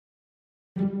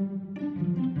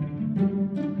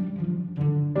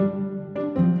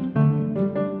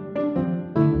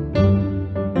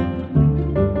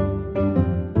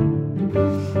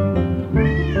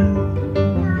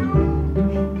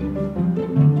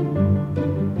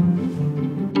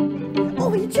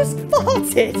just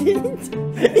farted.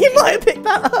 You might have picked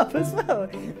that up as well.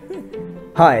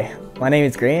 Hi, my name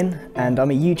is Grian, and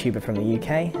I'm a YouTuber from the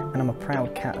UK, and I'm a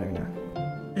proud cat owner.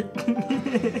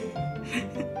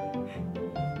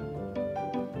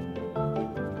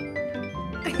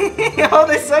 Oh,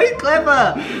 they're so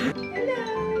clever!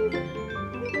 Hello!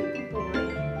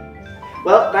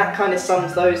 Well, that kind of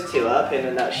sums those two up in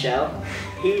a nutshell.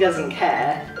 He doesn't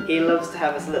care, he loves to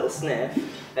have his little sniff,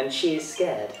 and she is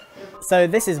scared. So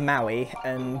this is Maui,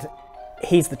 and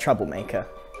he's the troublemaker.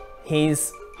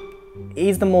 He's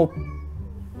a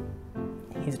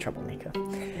troublemaker.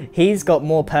 He's got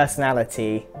more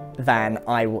personality than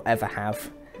I will ever have.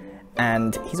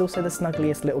 And he's also the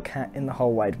snuggliest little cat in the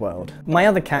whole wide world. My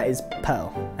other cat is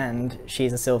Pearl, and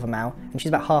she's a silver Mau, and she's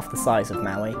about half the size of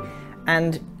Maui.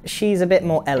 And she's a bit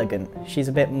more elegant, she's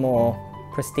a bit more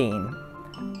pristine,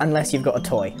 unless you've got a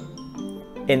toy.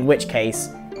 In which case,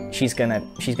 she's gonna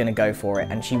go for it,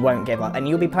 and she won't give up. And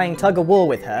you'll be playing tug of war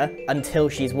with her until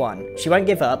she's won. She won't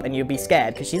give up, and you'll be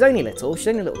scared, because she's only a little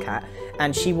cat,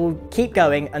 and she will keep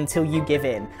going until you give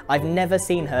in. I've never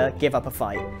seen her give up a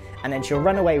fight. And then she'll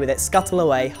run away with it, scuttle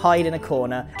away, hide in a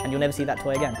corner, and you'll never see that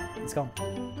toy again. It's gone.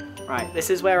 Right,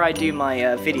 this is where I do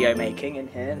my video making in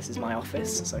here. This is my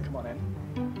office, so come on in.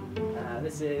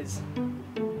 This is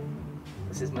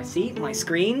my seat, my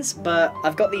screens, but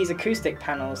I've got these acoustic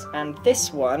panels, and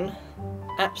this one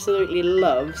absolutely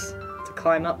loves to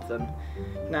climb up them.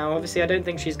 Now, obviously, I don't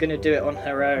think she's going to do it on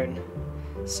her own,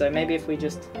 so maybe if we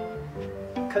just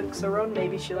coax her on,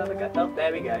 maybe she'll have a go. Oh,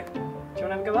 there we go. Do you want to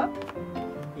have a go up?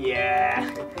 Yeah.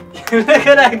 Look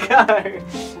at her go.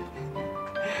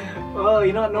 Oh,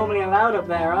 you're not normally allowed up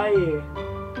there, are you?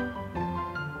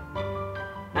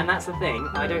 And that's the thing,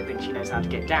 I don't think she knows how to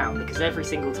get down, because every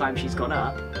single time she's gone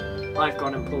up, I've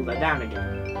gone and pulled her down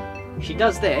again. She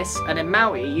does this, and then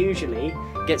Maui usually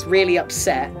gets really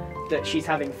upset that she's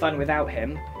having fun without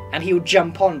him, and he'll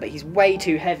jump on, but he's way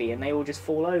too heavy and they all just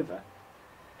fall over.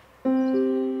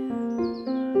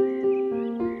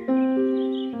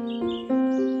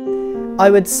 I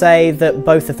would say that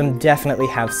both of them definitely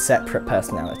have separate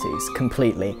personalities,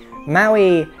 completely.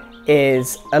 Maui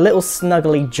is a little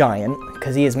snuggly giant,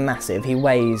 because he is massive. He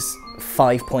weighs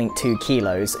 5.2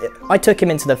 kilos. I took him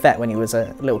into the vet when he was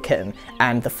a little kitten,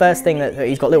 and the first thing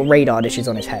he's got little radar dishes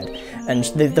on his head, and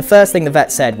the first thing the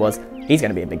vet said was, he's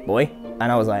going to be a big boy,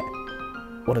 and I was like,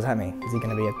 what does that mean? Is he going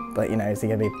to be is he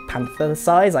going to be panther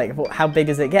size? Like, how big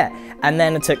does it get? And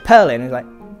then I took Pearl in, and he's like,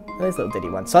 those little diddy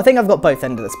ones. So I think I've got both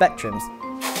ends of the spectrums.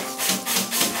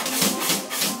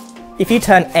 If you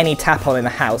turn any tap on in the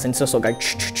house and just sort of go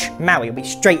ch-ch-ch, Maui will be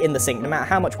straight in the sink no matter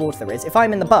how much water there is. If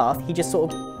I'm in the bath, he just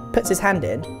sort of puts his hand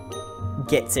in,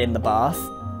 gets in the bath.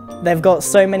 They've got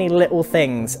so many little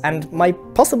things, and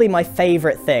possibly my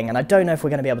favourite thing, and I don't know if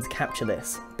we're going to be able to capture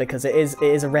this, because it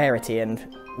is a rarity and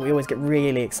we always get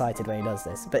really excited when he does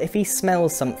this, but if he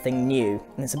smells something new,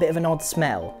 and it's a bit of an odd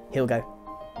smell, he'll go.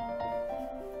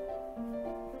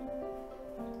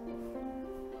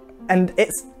 And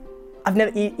it's,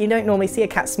 you don't normally see a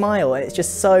cat smile, and it's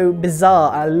just so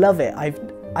bizarre. I love it.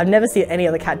 I've never seen any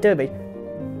other cat do it.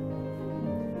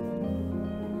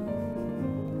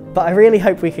 But I really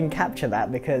hope we can capture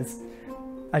that, because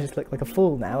I just look like a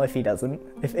fool now if he doesn't.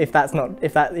 If I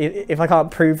can't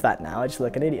prove that now, I just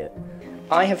look an idiot.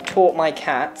 I have taught my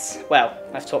cats, well,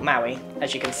 I've taught Maui,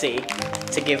 as you can see,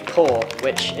 to give paw,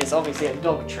 which is obviously a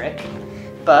dog trick.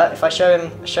 But if I show him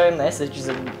this, it's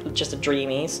just a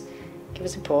dreamies. Give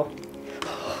us a paw.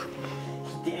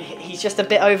 He's just a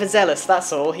bit overzealous,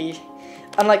 that's all.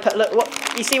 Unlike Pearl, look,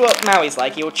 you see what Maui's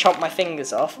like, he'll chomp my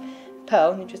fingers off.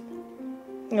 Pearl, you just,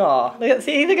 aw, look at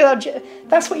that,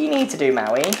 that's what you need to do,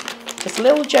 Maui. Just a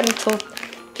little gentle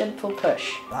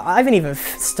push. I haven't even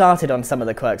started on some of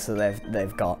the quirks that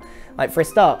they've got. Like, for a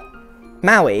start,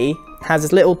 Maui has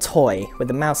this little toy with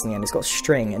the mouse in the end, it's got a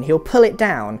string, and he'll pull it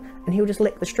down, and he'll just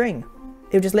lick the string.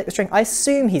 He'll just lick the string. I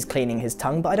assume he's cleaning his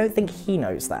tongue, but I don't think he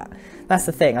knows that. That's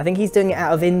the thing. I think he's doing it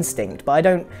out of instinct, but I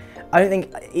don't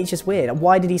think, it's just weird.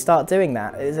 Why did he start doing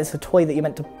that? It's a toy that you're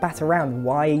meant to bat around.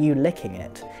 Why are you licking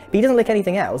it? But he doesn't lick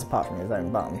anything else apart from his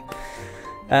own bum.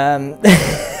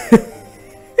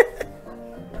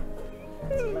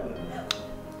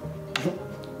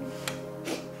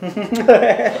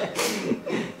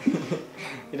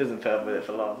 He doesn't put up with it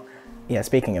for long. Yeah,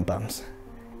 speaking of bums,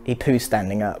 he poos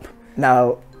standing up.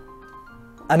 Now,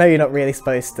 I know you're not really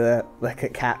supposed to look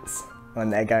at cats when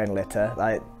they're going litter.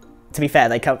 Like, to be fair,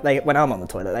 when I'm on the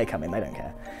toilet, they come in, they don't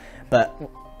care. But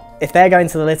if they're going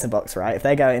to the litter box, right, if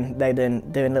they're doing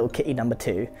little kitty number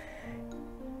 2,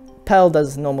 Pearl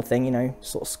does the normal thing, you know,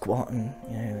 sort of squat and,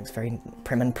 you know, it's very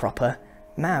prim and proper.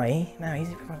 Maui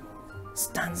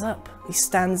stands up. He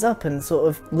stands up and sort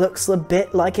of looks a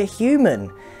bit like a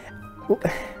human.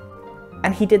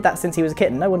 And he did that since he was a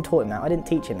kitten. No one taught him that. I didn't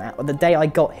teach him that. But the day I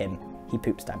got him, he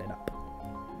pooped standing up.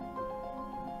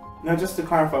 Now, just to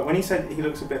clarify, when he said he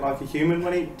looks a bit like a human,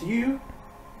 do you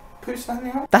poop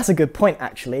standing up? That's a good point,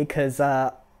 actually, because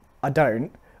I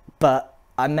don't. But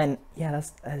I meant, yeah,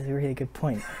 that's a really good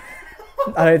point.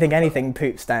 I don't think anything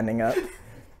poops standing up.